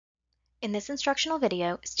In this instructional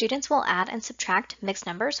video, students will add and subtract mixed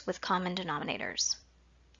numbers with common denominators.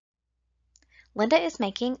 Linda is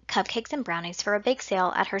making cupcakes and brownies for a bake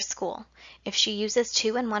sale at her school. If she uses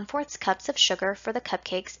 2 1/4 cups of sugar for the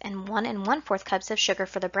cupcakes and 1 1/4 cups of sugar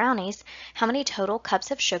for the brownies, how many total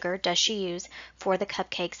cups of sugar does she use for the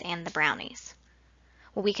cupcakes and the brownies?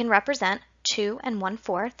 Well, we can represent 2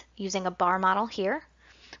 1/4 using a bar model here.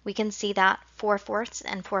 We can see that 4/4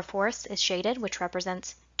 and 4/4 is shaded, which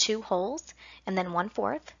represents 2 wholes, and then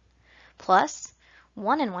 1/4, plus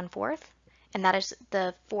 1 1/4, and that is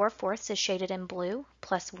the 4/4 is shaded in blue,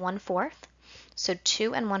 plus 1/4. So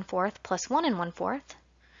 2 1/4 plus 1 1/4.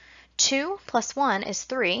 2 plus 1 is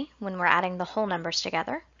 3 when we're adding the whole numbers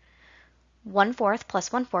together. 1/4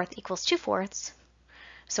 plus 1/4 equals 2/4.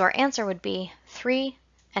 So our answer would be 3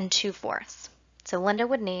 2/4. So Linda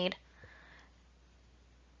would need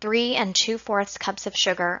 3 2/4 cups of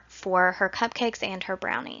sugar for her cupcakes and her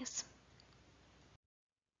brownies.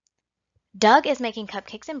 Doug is making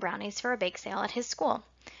cupcakes and brownies for a bake sale at his school.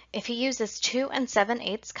 If he uses 2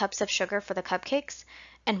 7/8 cups of sugar for the cupcakes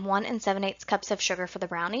and 1 7/8 cups of sugar for the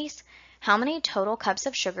brownies, how many total cups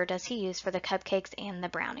of sugar does he use for the cupcakes and the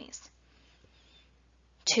brownies?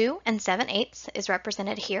 2 7/8 is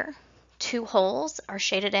represented here. 2 wholes are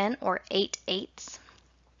shaded in, or 8/8,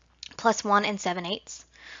 plus 1 7/8.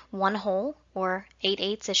 1 whole, or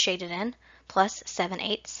 8/8, is shaded in, plus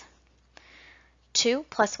 7/8. 2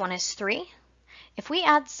 plus 1 is 3. If we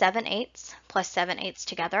add 7/8 plus 7/8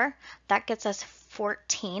 together, that gets us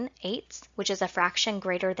 14/8, which is a fraction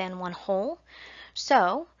greater than 1 whole.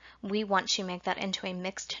 So we want to make that into a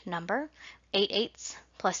mixed number. 8/8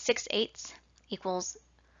 plus 6/8 equals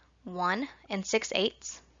 1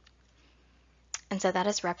 6/8. And so that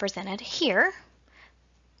is represented here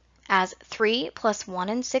as 3 plus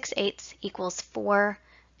 1 6/8 equals 4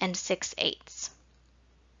 6/8.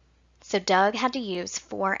 So Doug had to use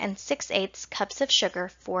 4 6/8 cups of sugar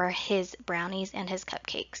for his brownies and his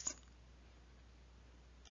cupcakes.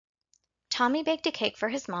 Tommy baked a cake for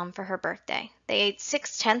his mom for her birthday. They ate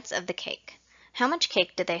 6/10 of the cake. How much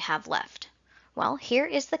cake did they have left? Well, here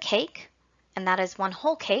is the cake, and that is one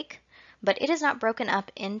whole cake, but it is not broken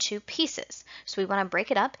up into pieces. So we want to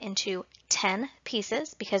break it up into 10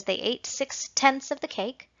 pieces because they ate 6/10 of the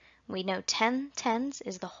cake. We know 10/10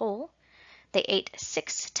 is the whole. They ate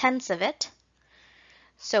 6/10 of it.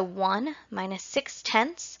 So 1 minus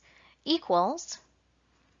 6/10 equals,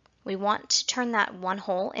 we want to turn that 1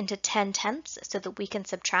 whole into 10/10 so that we can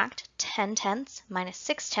subtract 10/10 minus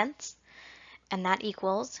 6/10, and that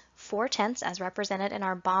equals 4/10 as represented in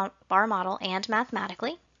our bar model and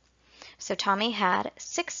mathematically. So Tommy had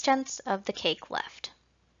 6/10 of the cake left.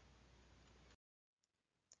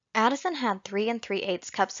 Addison had 3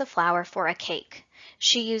 3/8 cups of flour for a cake.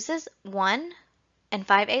 She uses 1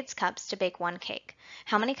 5/8 cups to bake one cake.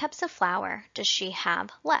 How many cups of flour does she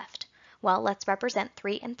have left? Well, let's represent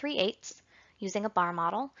 3 3/8 using a bar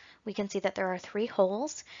model. We can see that there are 3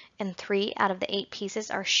 holes and 3 out of the 8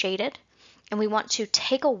 pieces are shaded, and we want to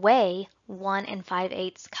take away 1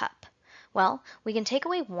 5/8 cup. Well, we can take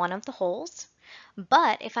away one of the holes,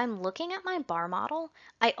 but if I'm looking at my bar model,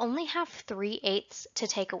 I only have 3/8 to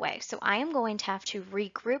take away. So I am going to have to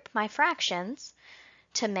regroup my fractions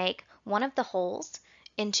to make one of the holes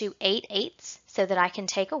into 8/8 so that I can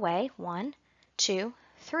take away 1, 2,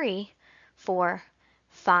 3, 4,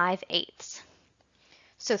 5/8.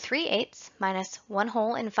 So 3/8 minus 1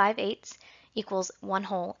 whole and 5/8 equals 1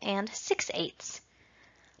 whole and 6/8.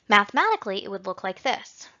 Mathematically, it would look like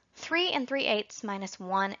this. 3 3/8 minus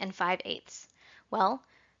 1 5/8. Well,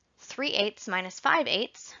 3/8 minus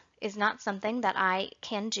 5/8 is not something that I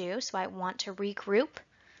can do, so I want to regroup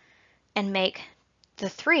and make the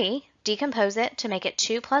 3, decompose it to make it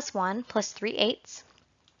 2 plus 1 plus 3/8.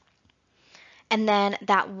 And then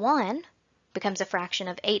that 1 becomes a fraction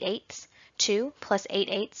of 8/8. 2 plus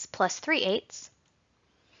 8/8 plus 3/8.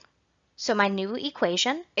 So my new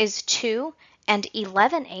equation is 2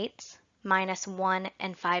 11/8 minus 1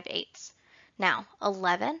 5/8. Now,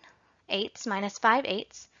 11/8 minus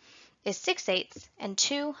 5/8 is 6/8, and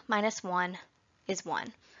 2 minus 1 is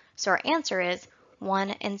 1. So our answer is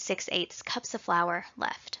 1 6/8 cups of flour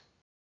left.